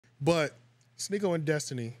But SNEAKO and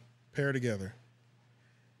Destiny pair together,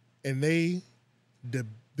 and they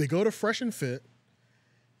go to Fresh and Fit,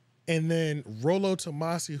 and then Rollo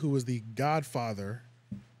Tomassi, who is the godfather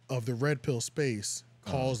of the red pill space,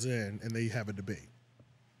 calls in, and they have a debate.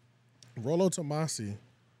 Rollo Tomassi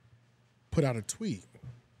put out a tweet.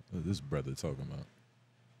 This brother talking about.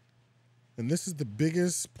 And this is the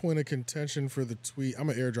biggest point of contention for the tweet. I'm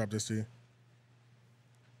going to airdrop this to you.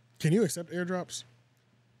 Can you accept airdrops?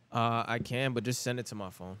 I can, but just send it to my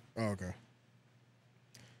phone. Oh, okay.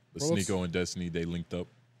 But SNEAKO and Destiny, they linked up.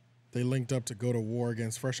 They linked up to go to war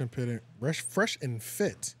against Fresh and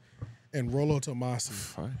Fit and Rollo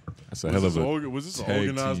Tomassi. That's a hell of a Was this an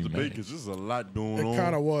organized debate? Because there's a lot going on. It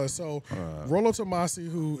kind of was. So Rollo Tomassi,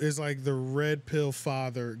 who is like the red pill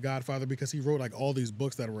godfather, because he wrote like all these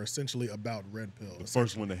books that were essentially about red pills. The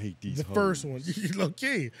first one to hate these The hoes. first one. Low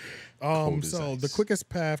key. So the quickest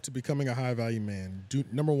path to becoming a high value man.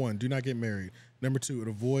 Number 1, do not get married. Number 2,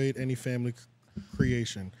 avoid any family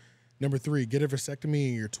creation. Number 3, get a vasectomy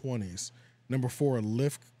in your 20s. Number 4,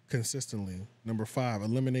 lift consistently. Number 5,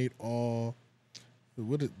 eliminate all.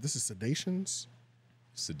 This is sedations?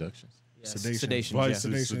 Seductions. Yes. Sedations.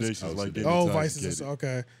 Sedations. Like vices.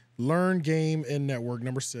 Okay. Learn, game, and network.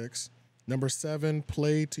 Number 6. Number 7,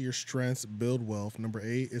 play to your strengths, build wealth. Number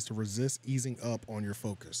 8 is to resist easing up on your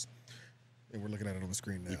focus. And we're looking at it on the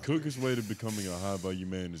screen now. The quickest way to becoming a high value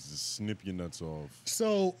man is to snip your nuts off.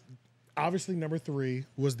 So, obviously, number 3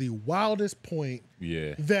 was the wildest point.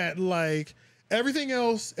 Yeah. That, like, everything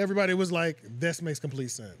else, everybody was like, this makes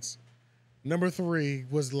complete sense. Number 3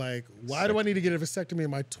 was like, why do I need to get a vasectomy in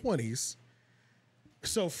my 20s?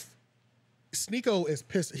 So, SNEAKO is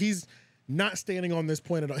pissed. He's not standing on this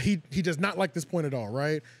point at all. He does not like this point at all,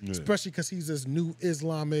 right? Yeah. Especially because he's this new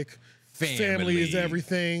Islamic family is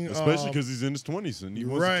everything. Especially because he's in his 20s and he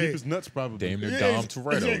wants to keep his nuts probably. Damn near Dom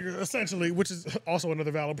Toretto. Yeah, essentially, which is also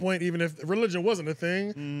another valid point. Even if religion wasn't a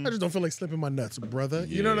thing, I just don't feel like slipping my nuts, brother.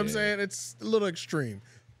 You know what I'm saying? It's a little extreme.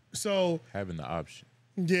 So having the option.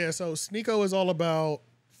 Yeah, so SNEAKO is all about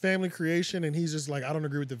family creation, and he's just like, I don't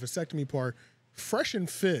agree with the vasectomy part. Fresh and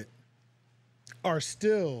Fit are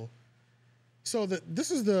still... So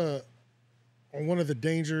this is one of the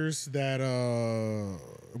dangers that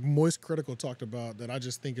Moist Critical talked about that I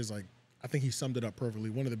just think is like, I think he summed it up perfectly.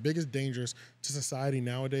 One of the biggest dangers to society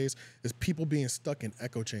nowadays is people being stuck in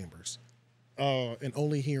echo chambers and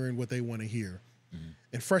only hearing what they want to hear.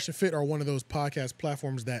 And Fresh and Fit are one of those podcast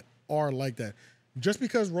platforms that are like that. Just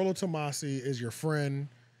because Rollo Tomassi is your friend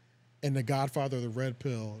and the godfather of the red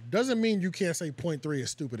pill doesn't mean you can't say point 3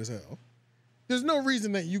 is stupid as hell. There's no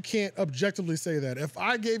reason that you can't objectively say that. If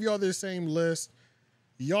I gave y'all this same list,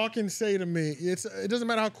 y'all can say to me, it doesn't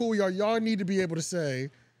matter how cool you are, y'all need to be able to say,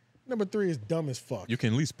 number 3 is dumb as fuck. You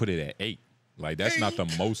can at least put it at 8. Like, that's not the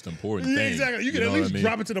most important thing. Exactly. You can at least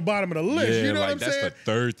drop it to the bottom of the list. Yeah, you know like what I'm that's saying?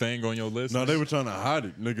 the 3rd thing on your list. No, they were trying to hide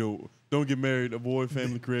it. Nigga, don't get married, avoid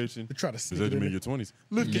family creation. They try to sneak it it in your 20s.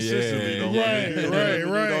 Live consistently,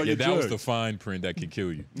 though. Right. Yeah, that was the fine print that could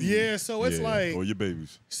kill you. Yeah, so it's like... Or your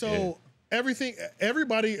babies. So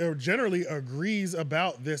everybody generally agrees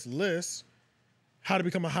about this list, how to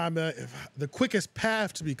become a high man, the quickest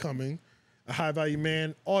path to becoming a high value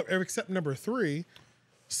man, except number 3.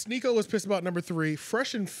 SNEAKO was pissed about number 3.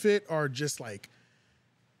 Fresh and Fit are just like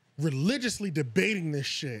religiously debating this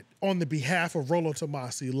shit on the behalf of Rollo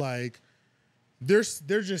Tomassi. Like they're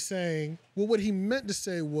just saying, well, what he meant to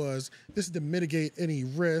say was this is to mitigate any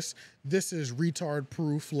risk. This is retard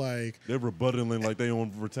proof. Like they're rebuttaling like they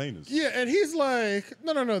own retainers. Yeah, and he's like,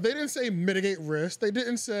 no. They didn't say mitigate risk. They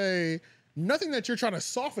didn't say nothing that you're trying to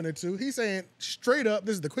soften it to. He's saying straight up,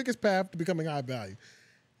 this is the quickest path to becoming high value.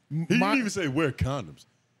 He didn't even say wear condoms.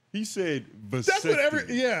 He said vasectomy. That's what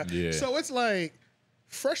yeah. So it's like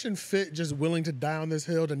Fresh and Fit just willing to die on this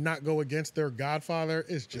hill to not go against their godfather.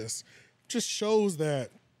 It's just shows that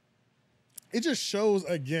it just shows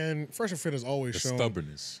again. Fresh and Fit has always shown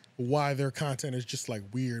stubbornness why their content is just like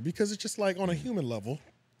weird, because it's just like on a human level.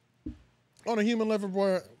 On a human level,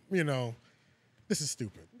 boy, you know, this is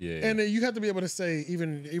stupid. Yeah. And you have to be able to say,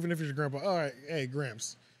 even if it's your grandpa, all right, hey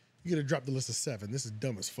Gramps, you gotta drop the list of 7. This is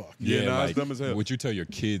dumb as fuck. Yeah, it's dumb as hell. Would you tell your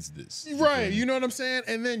kids this? Right. You know what I'm saying?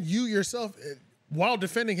 And then you yourself, while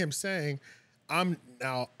defending him, saying, I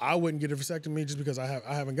wouldn't get a vasectomy just because I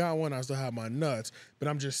haven't got one. I still have my nuts. But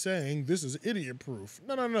I'm just saying this is idiot proof.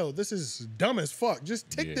 No. This is dumb as fuck.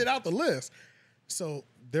 Just take it out the list. So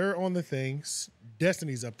they're on the things.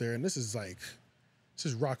 Destiny's up there, and this is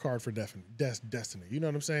rock hard for Destiny. You know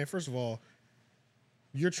what I'm saying? First of all,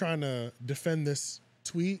 you're trying to defend this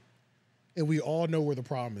tweet, and we all know where the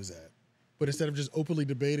problem is at. But instead of just openly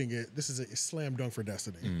debating it, this is a slam dunk for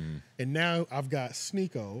Destiny. And now I've got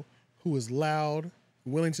SNEAKO, who is loud,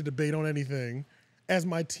 willing to debate on anything, as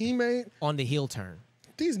my teammate. On the heel turn.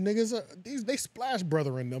 These niggas, they splash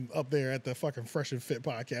brethren them up there at the fucking Fresh and Fit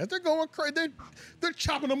podcast. They're going crazy. They're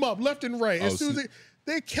chopping them up left and right. As soon as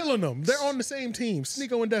they're killing them. They're on the same team,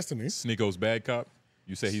 SNEAKO and Destiny. SNEAKO's bad cop?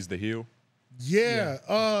 You say he's the heel?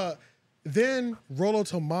 Yeah. Then Rollo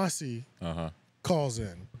Tomassi calls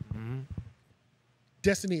in.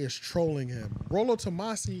 Destiny is trolling him. Rollo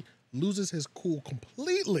Tomassi loses his cool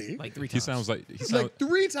completely. Like 3 times. He sounds like Like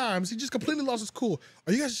 3 times, he just completely lost his cool.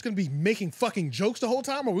 Are you guys just gonna be making fucking jokes the whole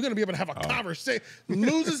time, or are we gonna be able to have a conversation?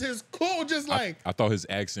 Loses his cool, just like I thought his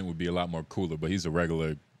accent would be a lot more cooler, but he's a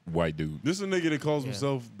regular white dude. This is a nigga that calls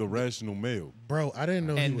himself the rational male. bro. I didn't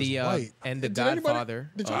know And he was white. and the Did anybody-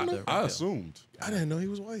 godfather. Did y'all know? I assumed. I didn't know he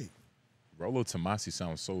was white. Rollo Tomassi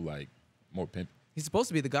sounds so like more pimp. He's supposed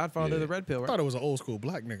to be the godfather of the Red Pill, I right? thought it was an old school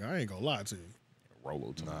black nigga. I ain't gonna lie to you.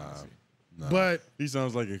 Rollo Tomassi. Nah. But He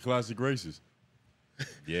sounds like a classic racist.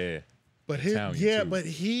 Yeah. he Italian, too. but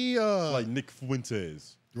he Like Nick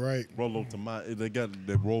Fuentes. right. Rollo Tomassi. They got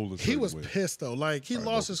that role. He was pissed though. Like he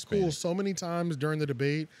lost his cool Hispanic. so many times during the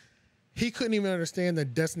debate. He couldn't even understand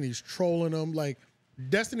that Destiny's trolling him. Like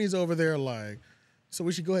Destiny's over there like, so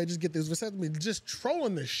we should go ahead and just get this vasectomy, just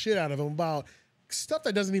trolling the shit out of him about stuff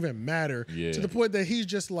that doesn't even matter. Yeah. To the point that he's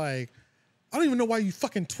just like, I don't even know why you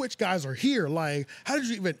fucking Twitch guys are here. Like, how did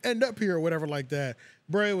you even end up here or whatever like that?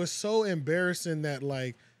 Bro, it was so embarrassing that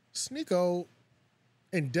like SNEAKO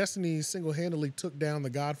and Destiny single-handedly took down the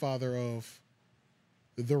godfather of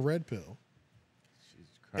the Red Pill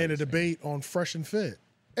in a debate on Fresh and Fit.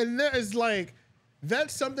 And that is like,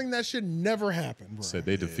 that's something that should never happen, bro. Said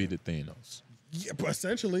they defeated Thanos. Yeah, but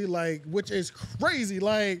essentially, like, which is crazy.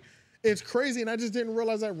 Like, it's crazy, and I just didn't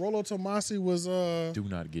realize that Rollo Tomassi was Do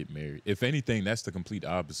not get married. If anything, that's the complete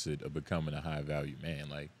opposite of becoming a high value man.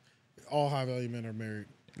 all high value men are married.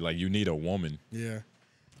 Like you need a woman. Yeah.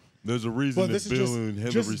 There's a reason Well, that this is Bill just- and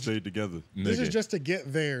Hillary just- stayed together. This is Nigga. just to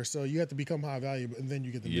get there, so you have to become high value, and then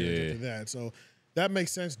you get the marriage Yeah. after that. So that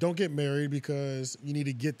makes sense. Don't get married because you need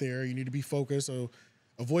to get there. You need to be focused. So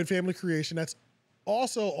avoid family creation. That's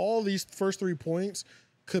also all these first 3 points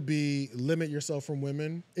could be limit yourself from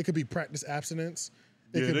women. It could be practice abstinence.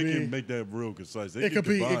 It Yeah, could they be, can make that real concise. They it could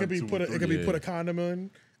be combine put a, two it and could be three. put a condom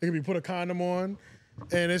in. It could be put a condom on,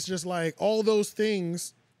 and it's just like all those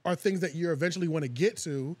things are things that you eventually want to get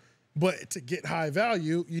to, but to get high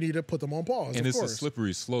value, you need to put them on pause. And of it's course. a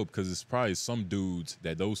slippery slope because it's probably some dudes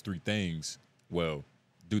that those 3 things, well,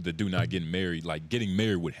 do not getting married, like getting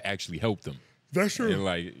married would actually help them. That's true. And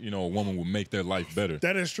like, you know, a woman would make their life better.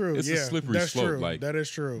 That is true. It's yeah, a slippery that's slope. True. Like that is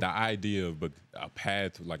true. The idea of a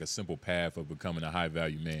path, like a simple path of becoming a high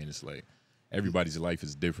value man, it's like everybody's life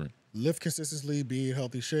is different. Live consistently, be in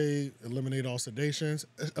healthy shape, eliminate all sedations.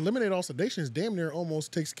 Eliminate all sedations damn near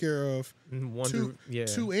almost takes care of 2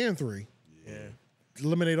 and 3. Yeah.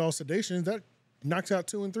 Eliminate all sedations, that knocks out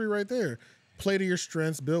 2 and 3 right there. Play to your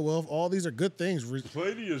strengths, build wealth. All these are good things.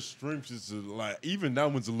 Play to your strengths is like, even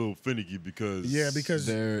that one's a little finicky because Because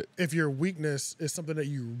if your weakness is something that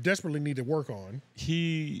you desperately need to work on.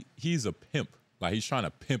 He's a pimp. Like he's trying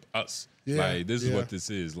to pimp us. Yeah, Like this is yeah. what this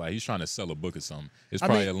is. Like he's trying to sell a book or something. It's I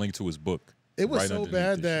probably mean, a link to his book. It was right so underneath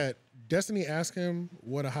bad this that Destiny asked him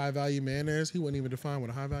what a high value man is. He wouldn't even define what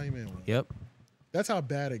a high value man was. Yep. That's how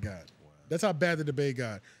bad it got. That's how bad the debate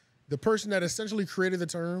got. The person that essentially created the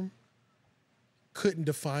term couldn't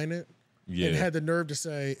define it Yeah. and had the nerve to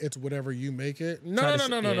say it's whatever you make it. No.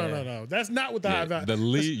 That's not what the high Yeah, value. the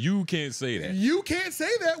lead, you can't say that. You can't say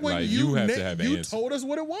that when Like, you you have to have an you answer. told us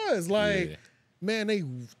what it was. Like, Yeah. man,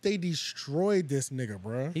 they destroyed this nigga,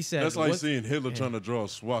 bro. He said that's like what's- seeing Hitler trying to draw a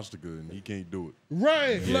swastika and he can't do it.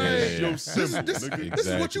 Right, Yeah, like yeah, Your yeah. symbol, this nigga. is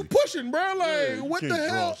what you Exactly. pushing, bro. Like, Yeah, you what the can't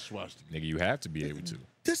draw hell? a swastika. Nigga, you have to be able to.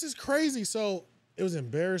 This is crazy. So it was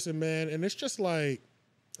embarrassing, man. And it's just like,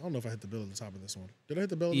 I don't know if I hit the bill at the top of this one. Did I hit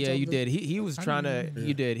the bill at the Yeah, top you of this? did. He was trying to.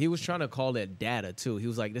 You did. He was trying to call that data too. He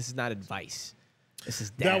was like, "This is not advice. This is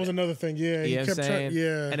data." That was another thing. Yeah, You know he what I'm kept saying? trying.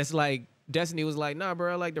 Yeah, And it's like Destiny was like, "Nah,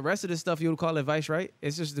 bro. Like the rest of this stuff, you would call advice, right?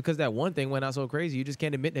 It's just because that one thing went out so crazy. You just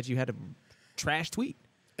can't admit that you had a trash tweet."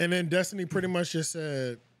 and then Destiny pretty much just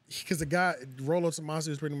said, because the guy Rollo Tomassi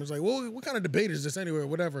was pretty much like, "Well, what kind of debate is this anyway?" Or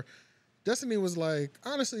whatever. Destiny was like,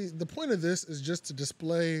 honestly, the point of this is just to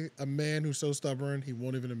display a man who's so stubborn he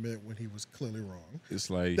won't even admit when he was clearly wrong.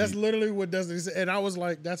 It's like That's literally what Destiny said, and I was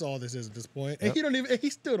like, that's all this is at this point. And he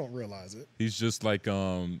still don't realize it. he's just like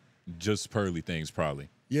just pearly things probably.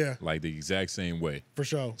 Yeah, Like the exact same way. for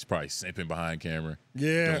sure. He's probably simping behind camera.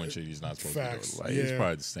 Yeah. Doing shit he's not supposed Facts, to do. Like it's yeah.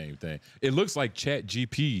 probably the same thing. It looks like Chat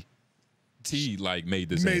GP T like made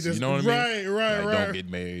this Made answer. this- You know what I mean? right, Like, right. Don't get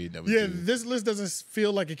married. That was Yeah, just- this list doesn't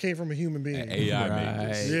feel like it came from a human being. AI made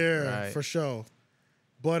this. Right. Yeah, Right. for sure.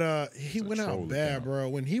 But he It's a went out troll bad, account. bro.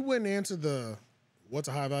 When he went into the what's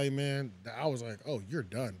a high value man, I was like, oh, you're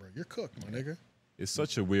done, bro. You're cooked, my nigga. It's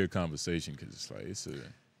such a weird conversation because it's like it's a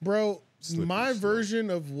Bro, Slippery my slope. version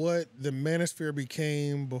of what the Manosphere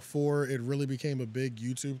became before it really became a big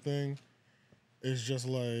YouTube thing is just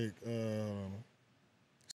like